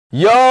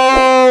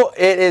Yo,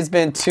 it has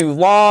been too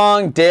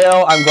long.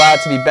 Dale, I'm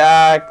glad to be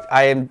back.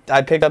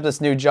 I picked up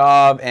this new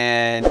job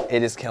and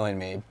it is killing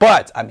me.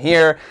 But I'm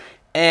here,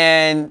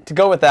 and to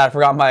go with that, I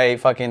forgot my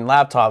fucking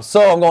laptop.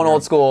 So I'm going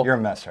old school. You're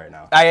a mess right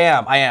now. I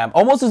am.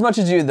 Almost as much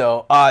as you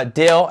though.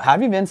 Dale, how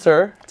have you been,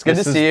 sir? It's good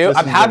to see you.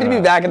 I'm happy to be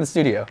back in the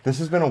studio. This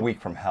has been a week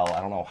from hell.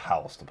 I don't know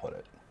how else to put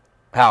it.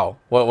 How?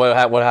 What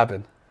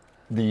happened?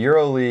 The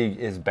EuroLeague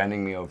is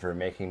bending me over,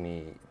 making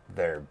me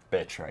their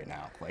bitch right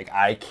now. Like,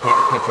 I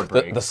can't catch a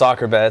break. The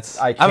soccer bets.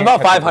 I'm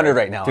about 500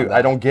 right now. Dude,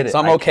 I don't get it. So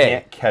I'm okay. I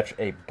can't catch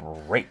a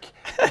break.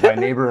 My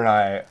neighbor and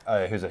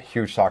I, who's a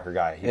huge soccer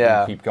guy, he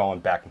can keep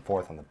going back and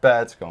forth on the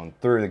bets, going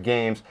through the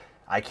games.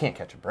 I can't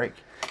catch a break.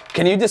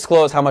 Can you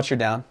disclose how much you're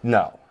down?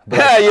 No.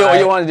 Yeah,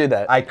 you want to do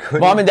that. I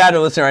couldn't. Mom and Dad are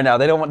listening right now.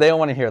 They don't want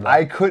to hear that.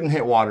 I couldn't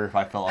hit water if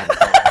I fell off the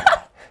boat.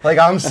 Like,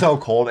 I'm so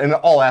cold in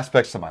all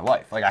aspects of my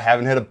life. Like, I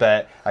haven't hit a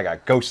bet. I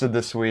got ghosted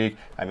this week.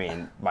 I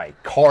mean, my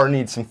car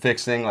needs some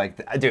fixing. Like,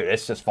 dude,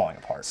 it's just falling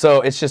apart.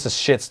 So it's just a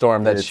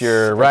shitstorm that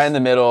you're right in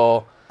the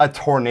middle. A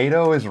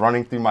tornado is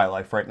running through my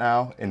life right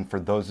now. And for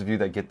those of you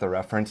that get the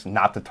reference,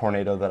 not the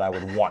tornado that I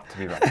would want to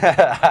be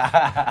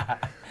running.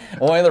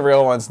 Only the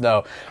real ones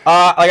know.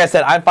 Like I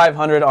said, I'm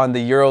 500 on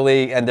the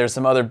EuroLeague, and there's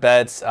some other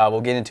bets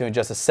we'll get into in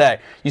just a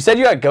sec. You said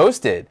you got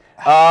ghosted.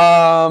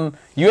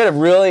 You had a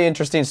really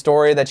interesting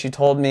story that you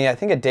told me, I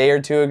think a day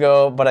or two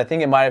ago, but I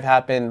think it might have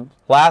happened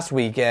last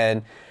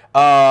weekend.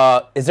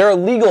 Is there a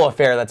legal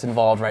affair that's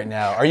involved right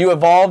now? Are you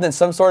involved in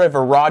some sort of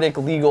erotic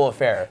legal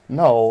affair?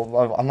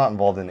 No, I'm not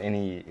involved in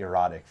any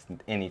erotic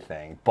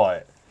anything,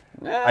 but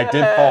I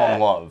did fall in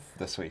love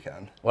this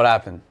weekend. What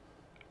happened?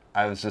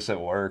 I was just at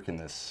work, and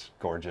this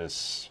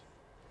gorgeous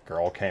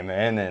girl came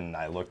in, and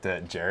I looked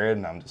at Jared,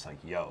 and I'm just like,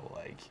 yo,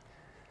 like...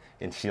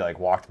 And she like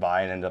walked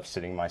by and ended up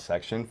sitting in my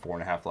section.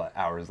 4.5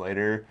 hours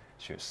later,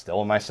 she was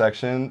still in my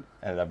section.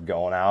 Ended up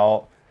going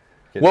out.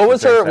 What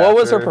was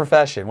her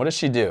profession? What does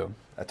she do?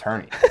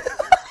 Attorney.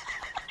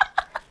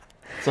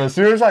 So as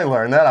soon as I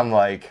learned that, I'm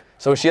like,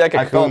 so was she like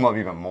I fell in love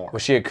even more.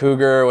 Was she a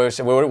cougar?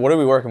 What are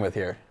we working with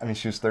here? I mean,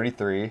 she was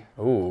 33.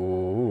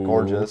 Ooh.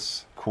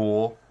 Gorgeous,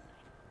 cool.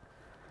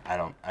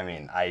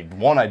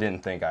 I didn't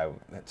think I...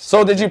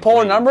 So did you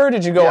pull a number?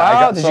 Did you go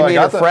out? Did you meet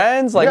her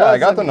friends? Like, yeah, I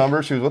got the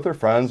number. She was with her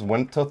friends.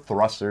 Went to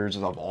Thrusters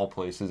of all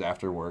places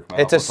after work.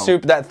 It's a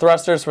soup. That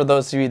Thrusters, for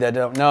those of you that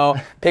don't know,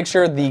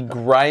 picture the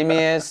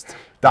grimiest,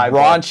 dive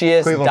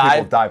raunchiest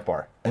dive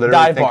bar.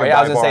 Dive bar. Yeah,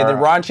 I was gonna say the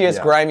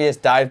raunchiest,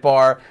 grimiest dive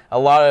bar. A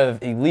lot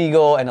of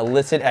illegal and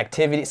illicit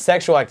activities,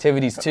 sexual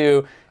activities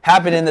too,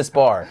 happen in this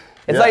bar.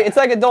 It's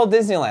like adult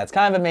Disneyland. It's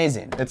kind of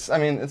amazing.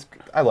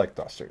 I like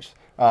Thrusters.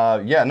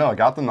 I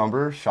got the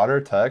number, shot her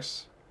a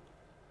text.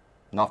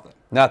 Nothing.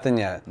 Nothing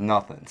yet.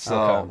 Nothing.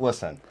 So,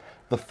 listen,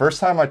 the first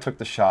time I took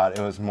the shot,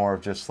 it was more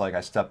of just like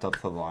I stepped up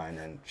to the line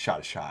and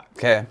shot a shot.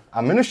 Okay.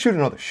 I'm going to shoot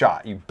another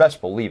shot. You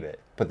best believe it.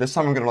 But this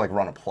time I'm going to like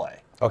run a play.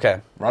 Okay.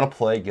 Run a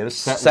play, get a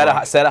set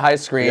a high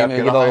screen, and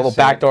get a little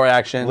backdoor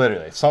action.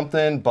 Literally.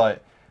 Something,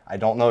 but I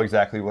don't know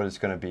exactly what it's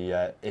going to be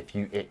yet.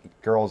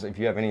 Girls, if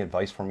you have any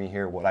advice for me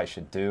here, what I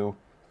should do,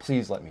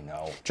 please let me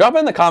know. Drop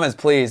in the comments,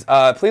 please.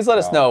 Please let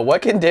us know.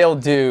 What can Dale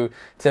do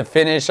to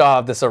finish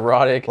off this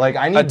erotic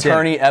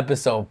attorney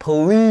episode?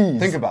 Please.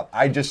 Think about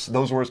it.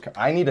 Those words,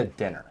 I need a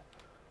dinner.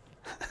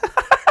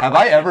 Have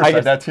I ever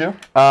said that to you?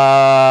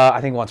 I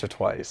think once or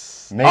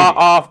twice. Maybe.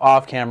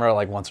 Off camera,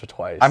 like once or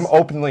twice. I'm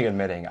openly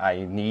admitting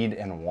I need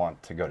and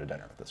want to go to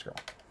dinner with this girl.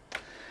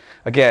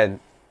 Again,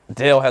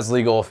 Dale has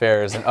legal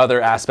affairs and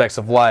other aspects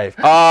of life.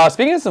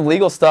 Speaking of some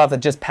legal stuff that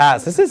just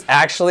passed, this is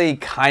actually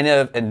kind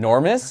of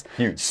enormous.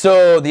 Huge.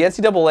 So the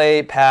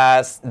NCAA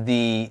passed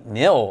the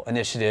NIL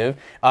initiative,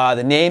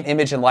 the name,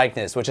 image, and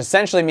likeness, which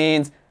essentially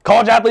means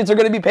college athletes are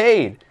going to be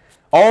paid.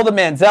 All the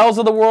Manziels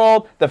of the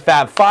world, the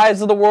Fab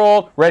Fives of the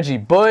world, Reggie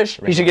Bush,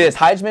 he should get his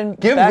Heisman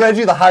back. Give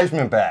Reggie the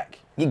Heisman back.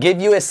 You give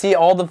USC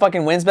all the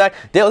fucking wins back.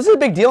 Dale, this is a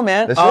big deal,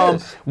 man. This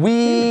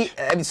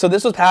is. So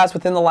this was passed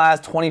within the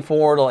last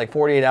 24 to like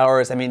 48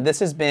 hours. I mean, this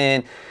has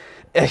been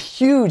a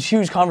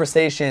huge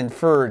conversation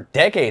for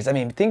decades. I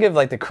mean, think of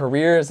like the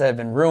careers that have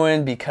been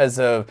ruined because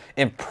of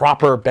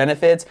improper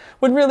benefits.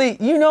 When really,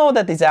 you know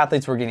that these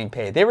athletes were getting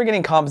paid. They were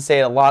getting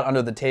compensated a lot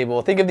under the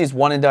table. Think of these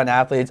one and done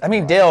athletes. I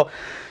mean, Dale,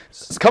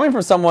 coming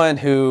from someone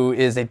who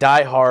is a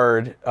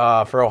diehard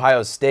for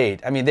Ohio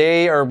State, I mean,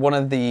 they are one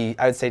of the,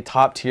 I would say,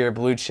 top tier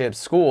blue chip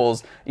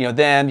schools. You know,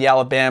 them, the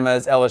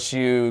Alabamas,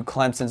 LSU,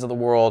 Clemsons of the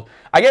world.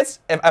 I guess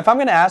if I'm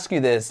going to ask you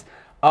this,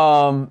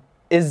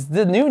 is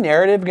the new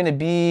narrative going to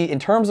be, in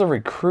terms of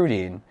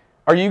recruiting,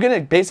 are you going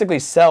to basically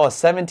sell a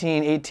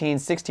 17, 18,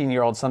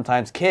 16-year-old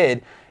sometimes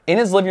kid in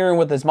his living room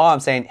with his mom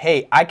saying,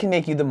 hey, I can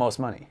make you the most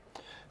money?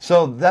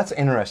 So that's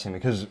interesting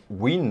because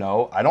we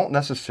know, don't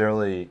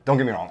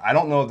get me wrong, I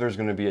don't know if there's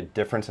going to be a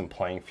difference in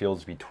playing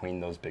fields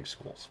between those big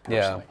schools,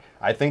 personally. Yeah.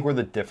 I think where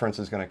the difference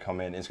is going to come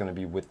in is going to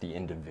be with the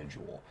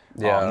individual.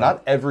 Yeah.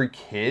 Not every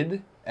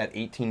kid at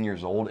 18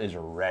 years old is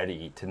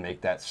ready to make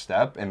that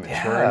step and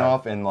mature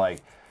enough and like,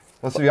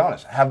 let's be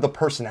honest, have the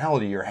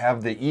personality or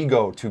have the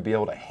ego to be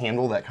able to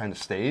handle that kind of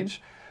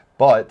stage.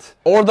 But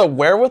or the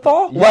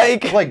wherewithal, yeah,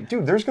 like,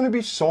 dude, there's going to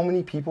be so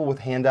many people with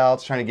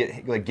handouts trying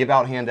to give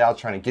out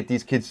handouts, trying to get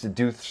these kids to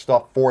do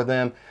stuff for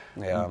them.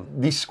 Yeah,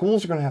 these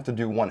schools are going to have to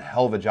do one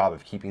hell of a job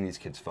of keeping these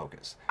kids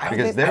focused I don't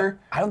think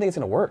it's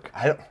going to work.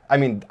 I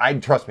mean,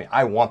 trust me.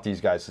 I want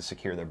these guys to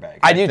secure their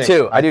bags. I do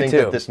too. I think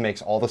that this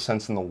makes all the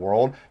sense in the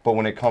world. But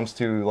when it comes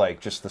to like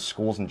just the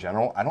schools in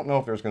general, I don't know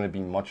if there's going to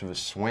be much of a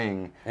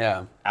swing.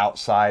 Yeah.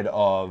 Outside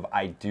of,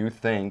 I do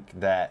think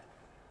that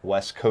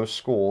West Coast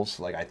schools,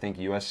 like I think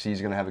USC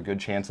is going to have a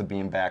good chance of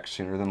being back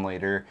sooner than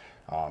later.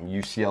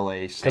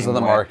 UCLA, because of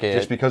the market,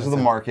 just because of the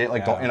market.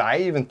 Like, and I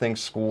even think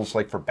schools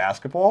like for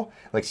basketball,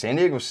 like San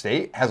Diego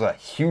State has a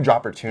huge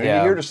opportunity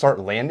here to start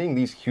landing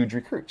these huge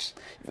recruits.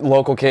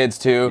 Local kids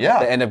too. Yeah,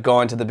 that end up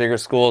going to the bigger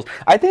schools.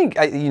 I think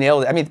you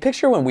nailed it. I mean,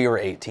 picture when we were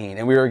 18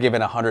 and we were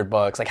given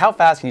 $100. Like, how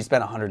fast can you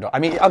spend $100? I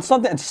mean, on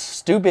something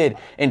stupid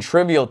and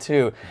trivial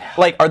too.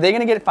 Like, are they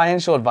going to get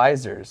financial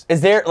advisors? Are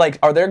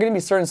there going to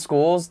be certain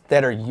schools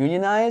that are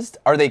unionized?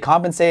 Are they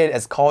compensated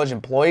as college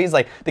employees?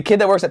 Like the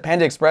kid that works at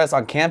Panda Express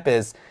on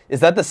campus. Is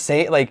that the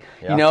same? Like,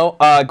 you know,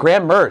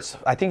 Graham Mertz,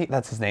 I think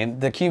that's his name,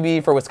 the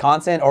QB for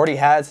Wisconsin, already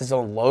has his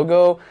own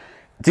logo.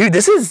 Dude,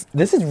 this is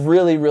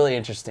really, really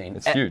interesting.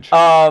 It's huge.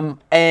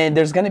 And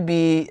there's going to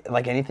be,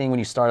 like anything when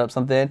you start up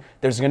something,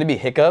 there's going to be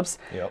hiccups.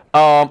 Yep.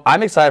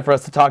 I'm excited for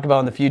us to talk about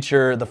in the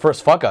future the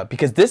first fuck up,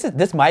 because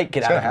this might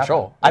get out of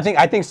control. I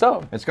think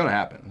so. It's going to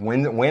happen.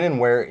 When and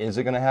where is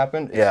it going to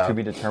happen? It's to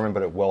be determined,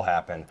 but it will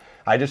happen.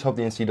 I just hope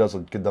the NC does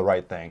the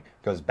right thing,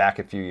 goes back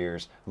a few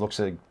years, looks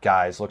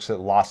at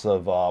loss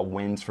of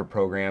wins for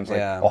programs.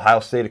 Like Ohio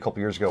State a couple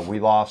years ago, we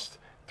lost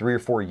 3 or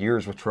 4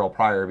 years with Terrell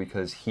Pryor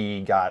because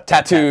he got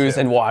tattoos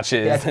and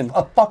watches and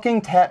a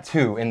fucking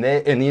tattoo, and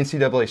the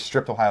NCAA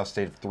stripped Ohio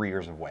State of 3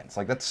 years of wins.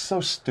 Like, that's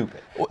so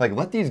stupid. Like,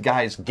 let these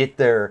guys get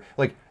their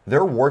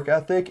work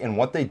ethic and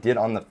what they did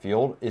on the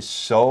field is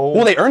so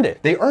well. They earned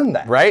it. They earned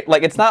that, right?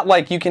 Like, it's not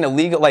like you can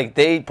like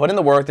they put in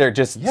the work. They're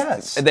just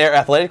they're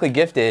athletically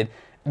gifted.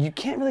 You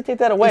can't really take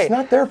that away. It's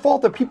not their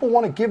fault that people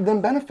want to give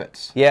them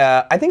benefits.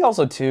 Yeah, I think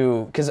also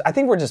too, because I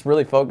think we're just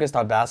really focused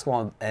on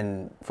basketball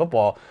and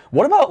football.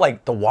 What about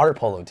like the water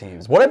polo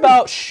teams? What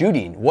about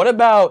shooting? What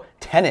about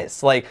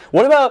tennis? Like,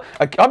 what about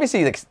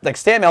obviously like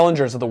Sam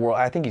Ellingers of the world?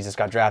 I think he just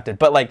got drafted,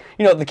 but like,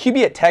 you know, the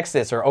QB at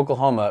Texas or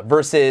Oklahoma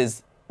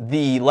versus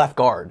the left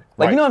guard.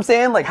 Like, you know what I'm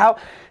saying? Like, how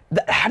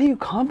do you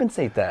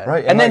compensate that?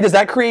 Right, and then does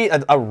that create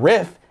a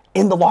rift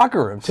in the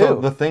locker room too? So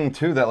the thing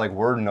too that like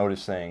we're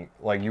noticing,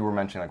 like you were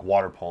mentioning, like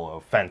water polo,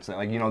 fencing,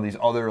 like, you know, these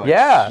other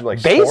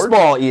like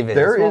baseball sports, even.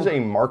 There is a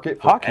market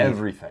for hockey.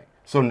 Everything.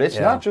 So it's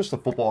not just the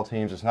football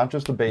teams, it's not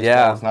just the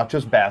baseball, it's not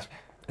just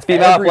basketball.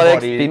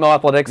 Female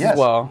athletics as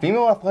well.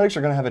 Female athletics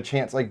are going to have a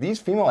chance. Like,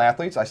 these female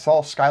athletes, I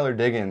saw Skylar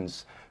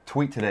Diggins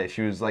tweet today.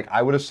 She was like,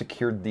 I would have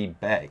secured the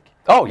bag.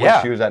 Oh, yeah.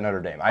 When she was at Notre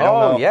Dame. I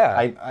don't know. Yeah.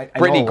 I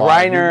Brittany know a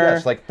lot of Griner.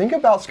 yes, like, think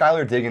about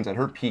Skylar Diggins at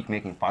her peak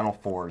making Final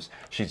Fours.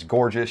 She's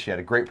gorgeous. She had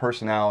a great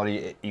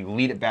personality,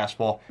 elite at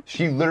basketball.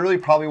 She literally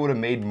probably would have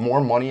made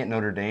more money at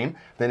Notre Dame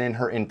than in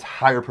her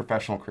entire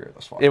professional career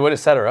thus far. It would have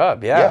set her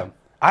up, yeah.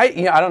 I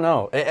don't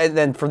know. And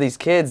then for these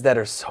kids that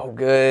are so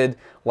good,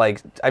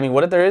 like, I mean,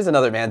 what if there is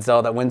another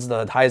Manziel that wins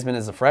the Heisman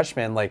as a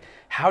freshman? Like,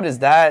 how does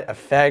that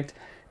affect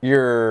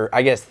your,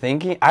 I guess,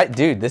 thinking?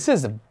 Dude, this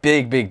is a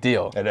big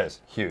deal. It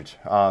is huge.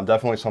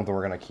 Definitely something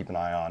we're going to keep an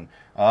eye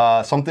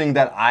on. Something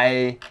that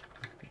I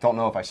don't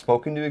know if I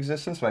spoke into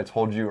existence, but I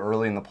told you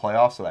early in the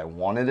playoffs that I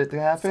wanted it to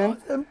happen.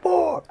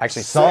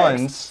 Actually,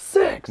 Suns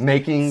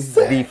making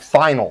the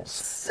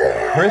finals.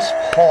 Chris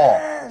Paul,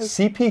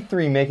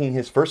 CP3 making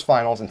his first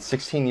finals in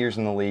 16 years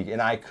in the league,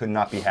 and I could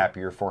not be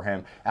happier for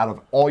him. Out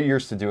of all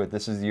years to do it,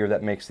 this is the year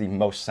that makes the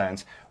most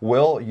sense.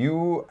 Will,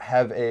 you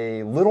have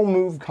a little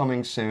move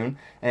coming soon,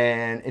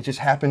 and it just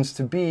happens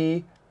to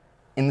be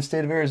in the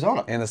state of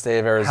Arizona. In the state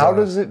of Arizona. How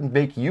does it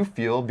make you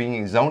feel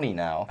being a Zony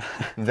now?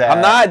 That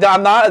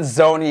I'm not a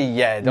Zony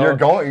yet. You're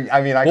going. I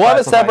mean, we'll have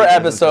a separate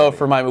episode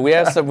for mine. We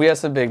have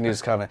some big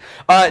news coming.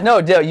 No,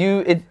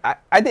 Dale, I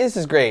think this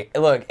is great.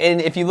 Look,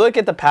 and if you look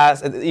at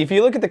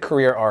the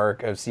career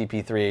arc of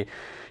CP3.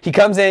 He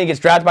comes in, he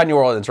gets drafted by New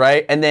Orleans,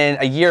 right? And then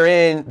a year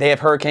in, they have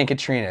Hurricane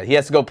Katrina. He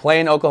has to go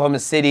play in Oklahoma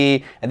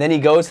City, and then he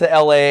goes to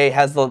LA,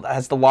 has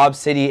the Lob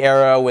City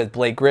era with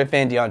Blake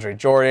Griffin, DeAndre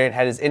Jordan,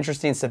 had his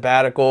interesting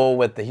sabbatical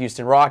with the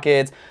Houston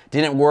Rockets,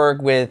 didn't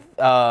work with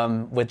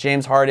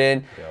James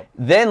Harden. Yep.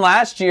 Then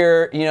last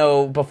year, you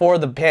know, before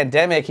the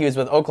pandemic, he was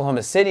with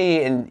Oklahoma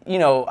City, and, you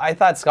know, I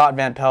thought Scott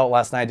Van Pelt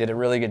last night did a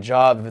really good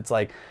job. It's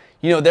like,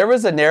 you know, there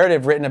was a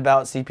narrative written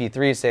about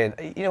CP3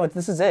 saying, you know,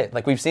 this is it.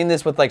 Like, we've seen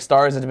this with like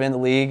stars that have been in the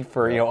league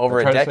for, you know, over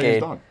a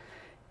decade.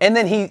 And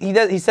then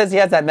he says he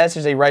has that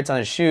message that he writes on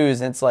his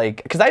shoes, and it's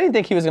like, because I didn't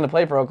think he was going to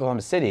play for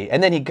Oklahoma City.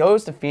 And then he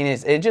goes to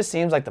Phoenix. It just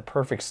seems like the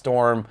perfect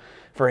storm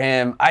for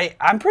him.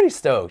 I'm pretty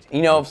stoked.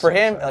 You know, for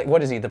him, like,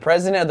 what is he? The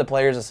president of the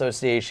Players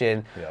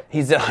Association. Yep.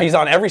 He's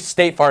on every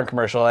State Farm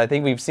commercial. I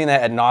think we've seen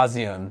that ad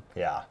nauseum.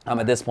 Yeah.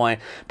 At this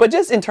point. But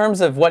just in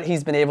terms of what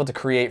he's been able to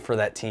create for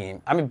that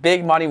team, I'm a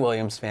big Monty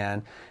Williams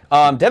fan.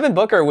 Devin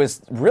Booker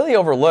was really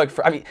overlooked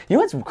for. I mean, you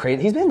know what's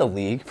crazy? He's been in the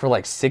league for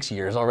like 6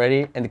 years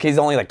already, and the kid's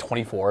only like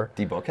 24.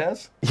 D-Book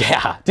has?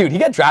 Yeah, dude, he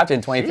got drafted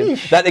in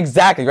 2015. That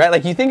exactly right.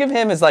 Like you think of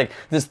him as like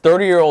this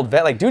 30-year-old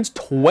vet. Like, dude's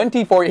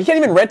 24. He can't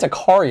even rent a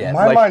car yet.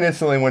 My like, mind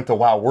instantly went to,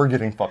 wow, we're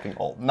getting fucking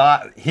old.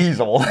 Not he's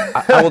old.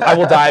 I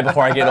will die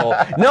before I get old.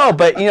 No,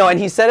 but you know, and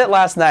he said it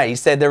last night. He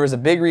said there was a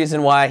big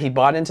reason why he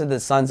bought into the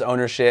Suns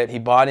ownership. He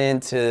bought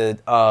into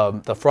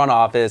the front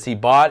office. He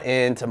bought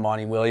into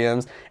Monty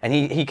Williams, and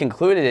he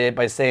concluded it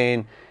by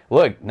saying,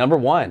 look, number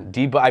one,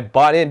 I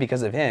bought in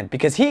because of him.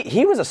 Because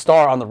he was a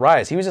star on the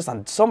rise. He was just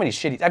on so many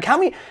shitty. Like how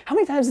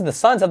many times did the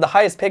Suns have the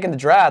highest pick in the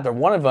draft, or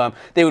one of them,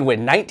 they would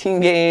win 19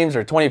 games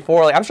or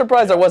 24? Like I'm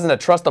surprised there wasn't a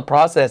trust the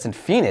process in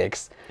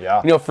Phoenix.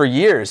 Yeah. You know, for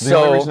years. The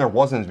only reason there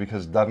wasn't is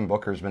because Devin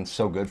Booker's been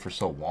so good for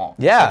so long.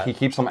 Yeah. Like, he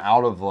keeps them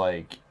out of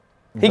like.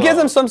 He gives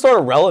them some sort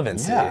of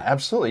relevancy. Yeah,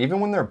 absolutely. Even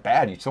when they're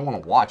bad, you still want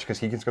to watch because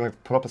he's going to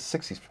put up a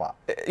 60 spot.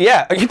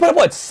 Yeah, he put up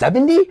what,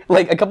 70?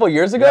 Like a couple of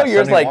years ago? Yeah,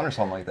 You're 71 like, or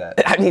something like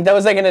that. I mean, that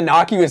was like an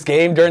innocuous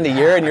game during the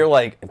year, and you're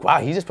like, wow,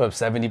 he just put up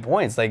 70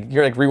 points. Like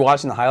you're like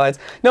rewatching the highlights.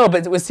 No,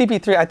 but with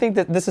CP3, I think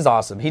that this is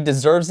awesome. He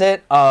deserves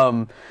it.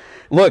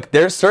 Look,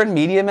 there's certain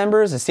media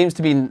members. It seems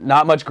to be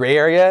not much gray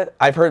area.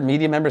 I've heard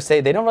media members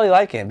say they don't really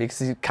like him because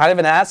he's kind of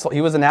an asshole.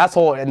 He was an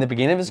asshole in the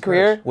beginning of his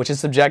career, which is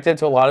subjective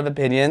to a lot of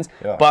opinions.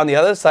 Yeah. But on the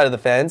other side of the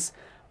fence,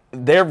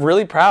 they're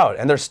really proud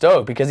and they're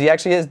stoked because he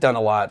actually has done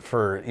a lot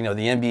for, you know,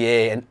 the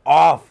NBA and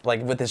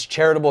like with his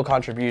charitable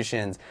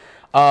contributions.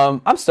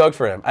 I'm stoked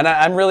for him, and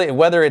I'm really,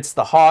 whether it's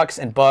the Hawks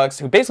and Bucks,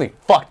 who basically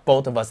fucked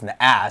both of us in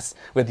the ass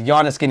with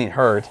Giannis getting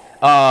hurt.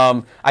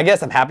 I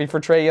guess I'm happy for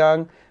Trae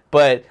Young.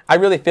 But I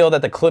really feel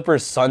that the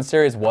Clippers-Sun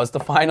series was the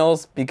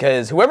finals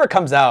because whoever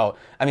comes out,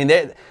 I mean,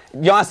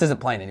 Giannis isn't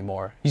playing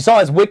anymore. You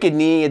saw his wicked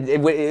knee.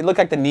 It looked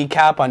like the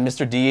kneecap on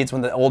Mr. Deeds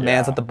when the old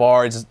man's at the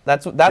bar.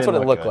 That's what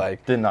it looked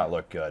like. Did not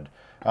look good.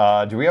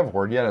 Do we have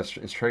word yet? Is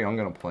Trae Young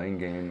going to play in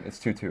game? It's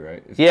 2-2,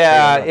 right?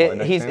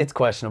 It's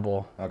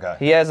questionable. Okay.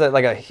 He has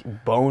a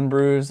bone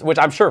bruise, which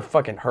I'm sure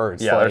fucking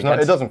hurts. Yeah,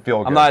 it doesn't feel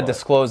good. I'm not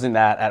disclosing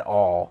that at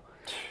all.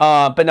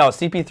 But no,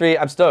 CP3,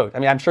 I'm stoked. I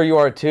mean, I'm sure you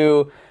are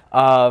too.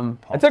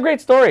 It's a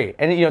great story,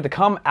 and you know, to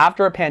come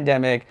after a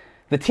pandemic,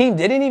 the team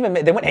didn't even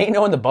they went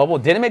 8-0 in the bubble,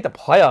 didn't make the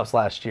playoffs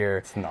last year.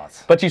 It's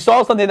nuts. But you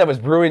saw something that was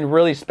brewing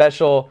really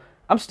special.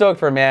 I'm stoked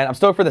for it, man. I'm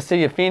stoked for the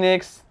city of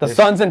Phoenix. The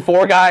Suns and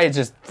 4 guy is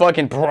just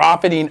fucking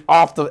profiting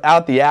out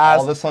the ass.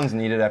 All the Suns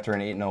needed after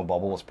an 8-0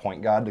 bubble was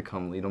point guard to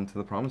come lead them to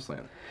the promised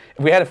land.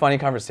 We had a funny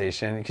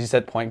conversation because you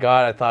said point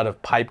guard. I thought of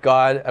pipe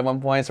god at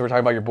one point. So we're talking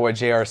about your boy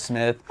J.R.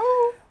 Smith.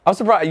 I'm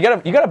surprised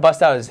you gotta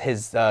bust out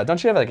his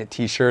don't you have like a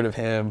T-shirt of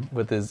him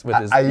with his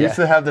I used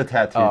to have the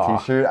tattoo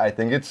T-shirt. I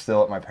think it's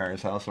still at my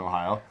parents' house in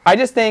Ohio. I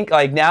just think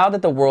like now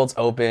that the world's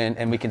open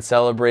and we can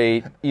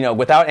celebrate, you know,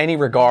 without any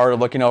regard or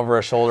looking over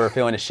our shoulder or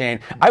feeling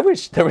ashamed. I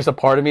wish there was a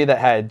part of me that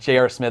had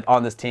J.R. Smith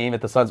on this team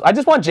at the Suns. I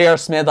just want J.R.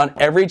 Smith on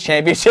every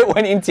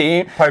championship-winning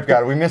team. Pipe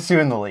God, we miss you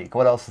in the league.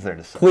 What else is there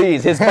to say?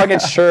 Please, his fucking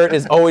shirt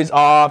is always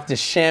off.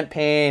 Just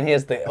champagne. He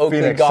has the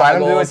Oakley Phoenix,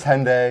 goggles. sign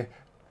him to a 10-day.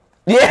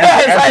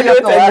 Yeah, he's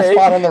the last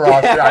spot on the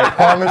roster. I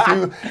promise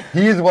you,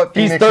 he's what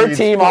Phoenix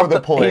needs for the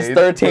parade. He's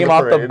third team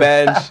off the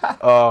bench.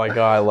 Oh my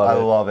god, I love it.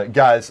 I love it,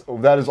 guys.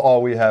 That is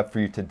all we have for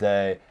you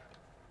today.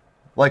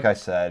 Like I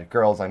said,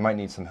 girls, I might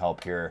need some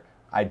help here.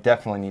 I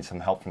definitely need some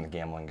help from the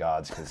gambling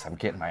gods because I'm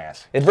getting my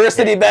ass.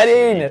 Adversity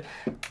betting.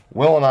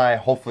 Will and I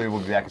hopefully will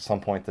be back at some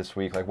point this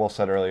week. Like Will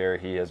said earlier,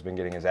 he has been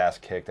getting his ass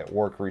kicked at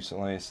work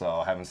recently, so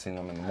I haven't seen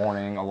him in the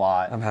morning a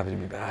lot. I'm happy to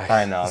be back.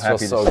 I know. I'm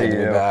happy to see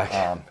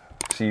you.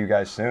 See you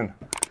guys soon.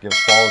 Give us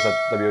follows at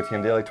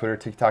wotmdaily, Twitter,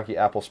 TikTok,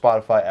 Apple,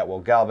 Spotify, at Will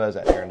Galvez,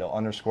 at Arendelle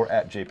 _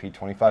 at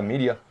JP25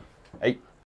 Media. Hey.